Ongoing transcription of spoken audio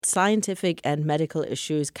Scientific and medical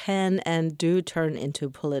issues can and do turn into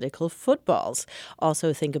political footballs.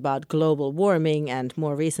 Also think about global warming and,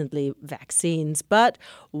 more recently, vaccines. But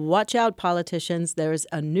watch out, politicians, there's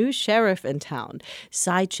a new sheriff in town.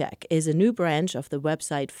 SciCheck is a new branch of the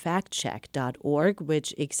website factcheck.org,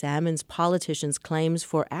 which examines politicians' claims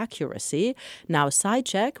for accuracy. Now,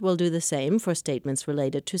 SciCheck will do the same for statements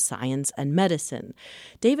related to science and medicine.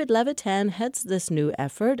 David Levitan heads this new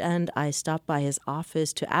effort, and I stopped by his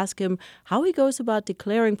office to ask him how he goes about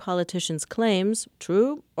declaring politicians' claims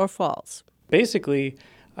true or false. Basically,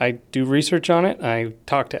 I do research on it. I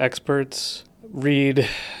talk to experts, read,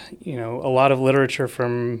 a lot of literature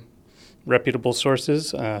from reputable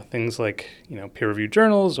sources, things like, peer-reviewed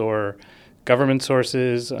journals or government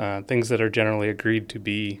sources, things that are generally agreed to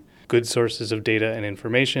be good sources of data and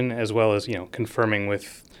information, as well as, confirming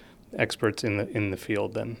with experts in the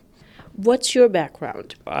field then. What's your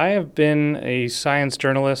background? I have been a science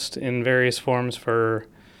journalist in various forms for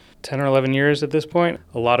 10 or 11 years at this point.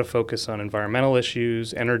 A lot of focus on environmental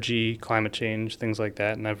issues, energy, climate change, things like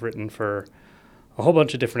that. And I've written for a whole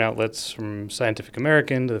bunch of different outlets, from Scientific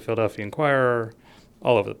American to the Philadelphia Inquirer,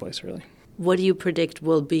 all over the place, really. What do you predict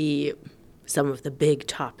will be some of the big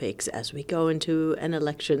topics as we go into an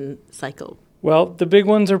election cycle? Well, the big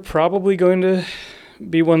ones are probably going to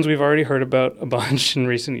be ones we've already heard about a bunch in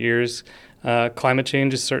recent years. Climate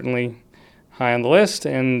change is certainly high on the list,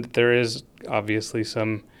 and there is obviously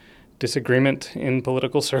some disagreement in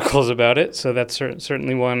political circles about it, so that's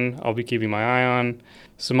certainly one I'll be keeping my eye on.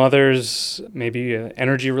 Some others, maybe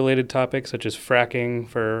energy-related topics, such as fracking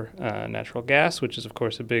for natural gas, which is, of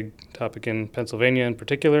course, a big topic in Pennsylvania in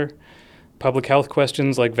particular. Public health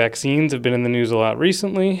questions like vaccines have been in the news a lot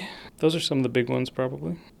recently. Those are some of the big ones,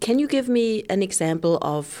 probably. Can you give me an example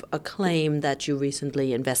of a claim that you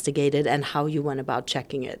recently investigated and how you went about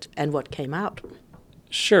checking it and what came out?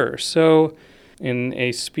 Sure. So in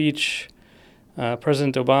a speech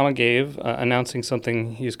President Obama gave announcing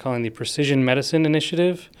something he was calling the Precision Medicine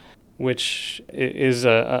Initiative, which is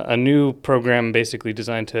a new program basically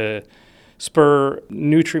designed to spur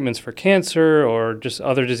new treatments for cancer or just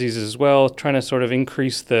other diseases as well, trying to sort of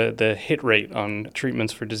increase the hit rate on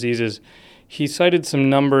treatments for diseases. He cited some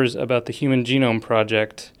numbers about the Human Genome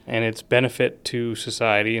Project and its benefit to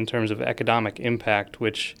society in terms of economic impact,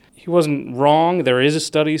 which he wasn't wrong. There is a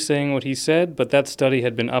study saying what he said, but that study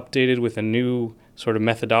had been updated with a new sort of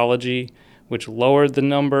methodology which lowered the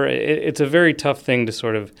number. It's a very tough thing to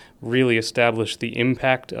sort of really establish the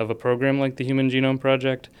impact of a program like the Human Genome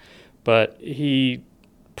Project. But he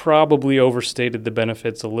probably overstated the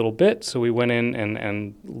benefits a little bit, so we went in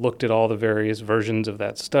and looked at all the various versions of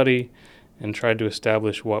that study and tried to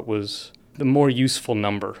establish what was the more useful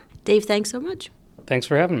number. Dave, thanks so much. Thanks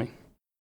for having me.